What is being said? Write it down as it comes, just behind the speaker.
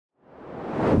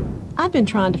I've been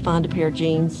trying to find a pair of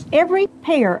jeans. Every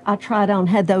pair I tried on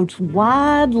had those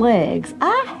wide legs.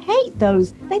 I hate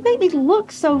those. They make me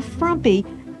look so frumpy.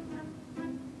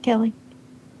 Kelly,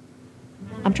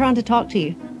 I'm trying to talk to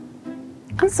you.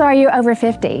 I'm sorry, you're over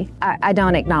 50. I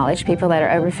don't acknowledge people that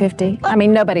are over 50. I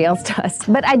mean, nobody else does.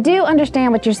 But I do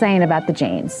understand what you're saying about the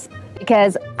jeans,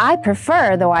 because I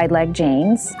prefer the wide leg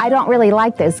jeans. I don't really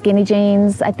like those skinny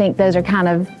jeans. I think those are kind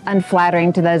of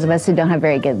unflattering to those of us who don't have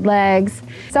very good legs.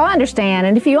 So I understand,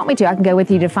 and if you want me to, I can go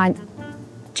with you to find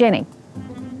Jenny.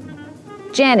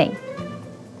 Jenny.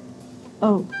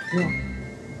 Oh, yeah.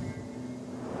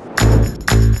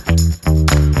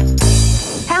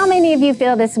 How many of you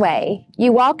feel this way?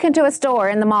 You walk into a store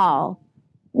in the mall,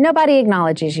 nobody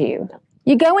acknowledges you.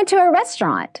 You go into a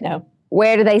restaurant. No.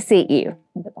 Where do they seat you?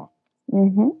 In the back.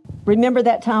 Mm-hmm. Remember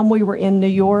that time we were in New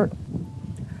York?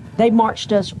 They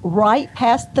marched us right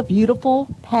past the beautiful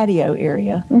patio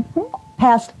area,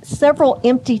 past several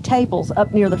empty tables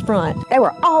up near the front. They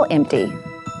were all empty.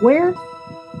 Where?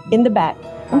 In the back.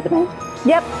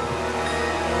 Yep.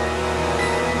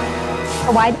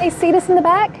 Why did they seat us in the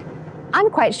back? I'm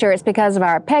quite sure it's because of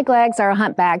our peg legs, our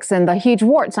humpbacks, and the huge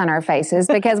warts on our faces,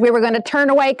 because we were going to turn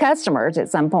away customers at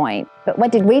some point. But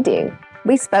what did we do?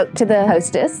 We spoke to the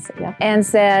hostess and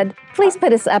said, please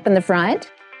put us up in the front.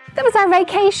 That was our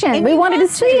vacation. And we wanted to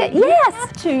see it. You Yes.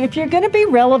 have to. If you're going to be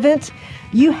relevant,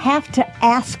 you have to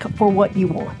ask for what you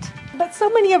want. But so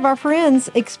many of our friends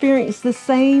experience the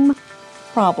same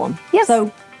problem. Yes. So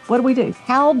what do?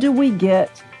 How do we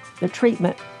get the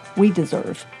treatment we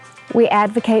deserve? We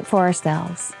advocate for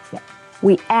ourselves.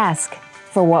 We ask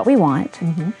for what we want.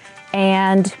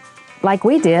 And like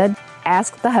we did,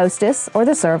 ask the hostess or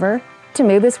the server to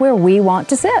move us where we want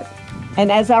to sit. And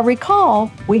as I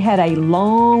recall, we had a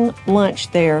long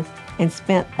lunch there and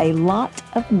spent a lot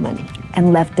of money.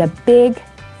 And left a big,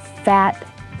 fat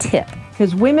tip.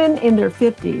 Because women in their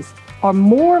 50s are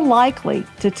more likely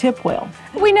to tip well.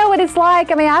 We know what it's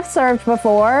like. I mean, I've served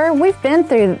before. We've been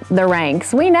through the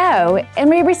ranks. We know, and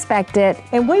we respect it.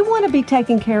 And we want to be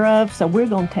taken care of, so we're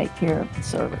going to take care of the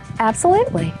server.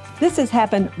 Absolutely. This has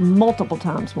happened multiple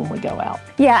times when we go out.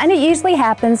 Yeah, and it usually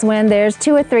happens when there's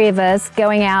 2 or 3 of us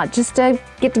going out just to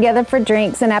get together for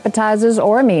drinks and appetizers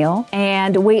or a meal.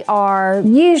 And we are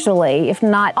usually, if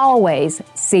not always,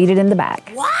 seated in the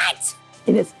back. What?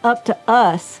 And it's up to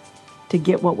us to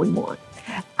get what we want.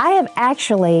 I have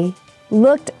actually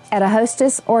looked at a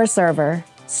hostess or a server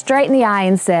straight in the eye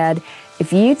and said,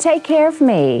 if you take care of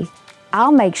me,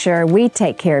 I'll make sure we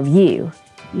take care of you.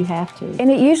 You have to. And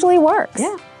it usually works.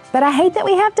 Yeah. But I hate that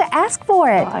we have to ask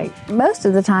for it. Right. Most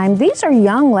of the time, these are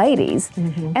young ladies.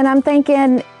 And I'm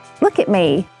thinking, look at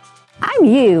me. I'm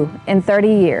you in 30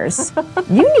 years.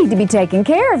 You need to be taking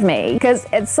care of me, because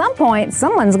at some point,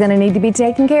 someone's going to need to be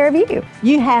taking care of you.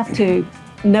 You have to.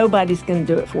 Nobody's going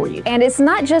to do it for you. And it's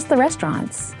not just the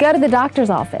restaurants. Go to the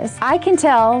doctor's office. I can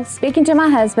tell, speaking to my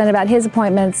husband about his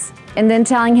appointments and then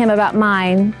telling him about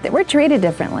mine, that we're treated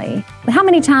differently. How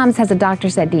many times has a doctor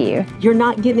said to you, you're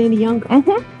not getting any younger?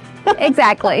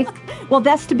 Exactly. Well,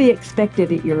 that's to be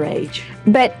expected at your age.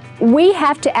 But we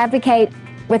have to advocate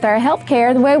with our health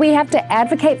care the way we have to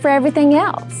advocate for everything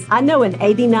else. I know an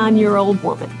 89-year-old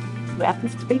woman who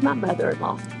happens to be my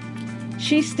mother-in-law.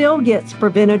 She still gets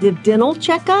preventative dental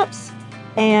checkups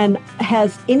and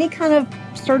has any kind of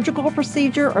surgical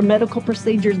procedure or medical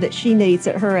procedure that she needs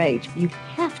at her age. You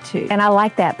have to. And I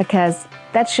like that, because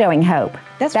that's showing hope.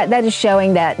 That is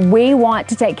showing that we want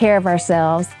to take care of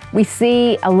ourselves. We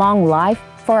see a long life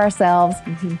for ourselves.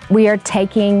 We are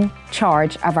taking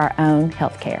charge of our own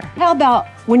health care. How about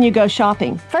when you go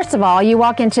shopping? First of all, you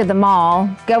walk into the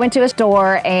mall, go into a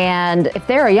store, and if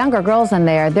there are younger girls in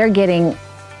there, they're getting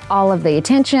all of the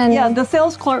attention. Yeah, the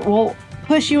sales clerk will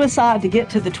push you aside to get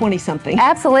to the 20-something.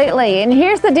 Absolutely. And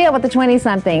here's the deal with the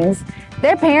 20-somethings.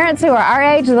 Their parents who are our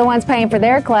age are the ones paying for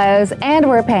their clothes, and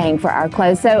we're paying for our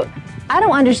clothes. So I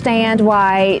don't understand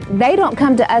why they don't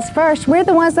come to us first. We're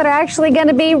the ones that are actually going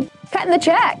to be cutting the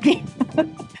check.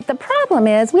 The problem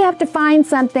is we have to find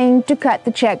something to cut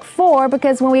the check for,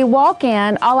 because when we walk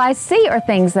in, all I see are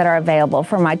things that are available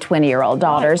for my 20-year-old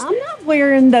daughters. I'm not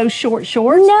wearing those short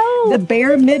shorts. No. The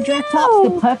bare midriff tops,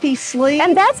 the puffy sleeves.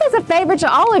 And that's as a favor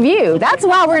to all of you. That's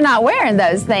why we're not wearing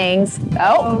those things.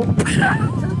 Oh.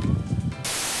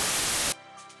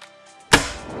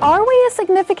 Are we a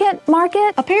significant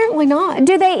market? Apparently not.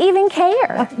 Do they even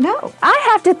care? No. I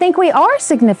have to think we are a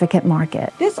significant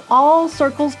market. This all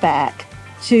circles back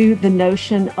to the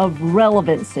notion of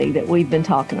relevancy that we've been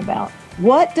talking about.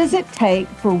 What does it take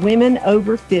for women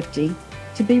over 50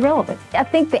 to to be relevant? I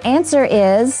think the answer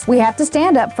is we have to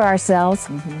stand up for ourselves,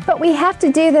 but we have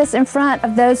to do this in front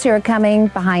of those who are coming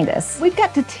behind us. We've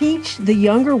got to teach the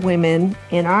younger women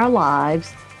in our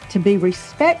lives to be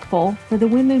respectful for the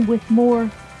women with more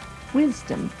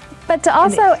wisdom. But to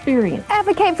also experience.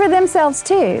 Advocate for themselves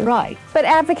too. Right. But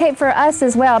advocate for us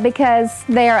as well, because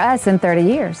they are us in 30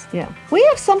 years. Yeah. We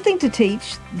have something to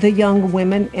teach the young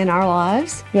women in our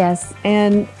lives. Yes.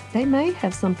 And they may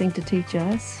have something to teach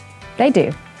us. They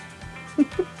do.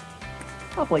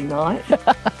 Probably not.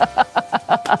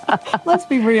 Let's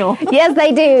be real. Yes,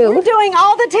 they do. We're doing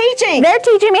all the teaching. They're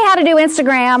teaching me how to do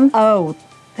Instagram. Oh,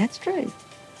 that's true.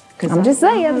 I'm just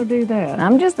saying. How to do that.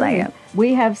 I'm just saying.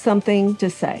 We have something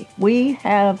to say. We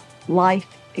have life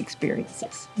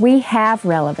experiences. We have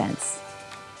relevance,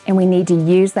 and we need to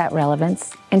use that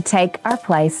relevance and take our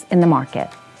place in the market.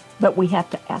 But we have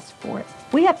to ask for it.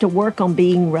 We have to work on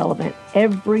being relevant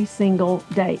every single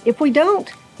day. If we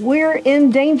don't, we're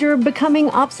in danger of becoming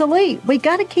obsolete. We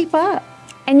got to keep up.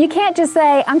 And you can't just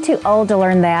say, I'm too old to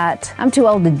learn that. I'm too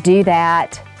old to do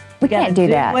that. We can't do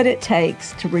that. What it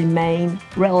takes to remain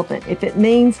relevant. If it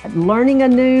means learning a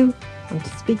new, I'm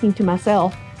speaking to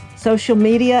myself, social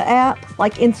media app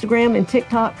like Instagram and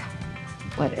TikTok,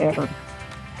 whatever.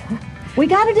 We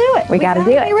got to do it. We got to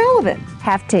do it. Be relevant.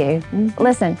 Have to.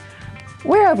 Listen,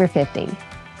 we're over 50,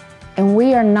 and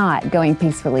we are not going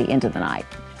peacefully into the night.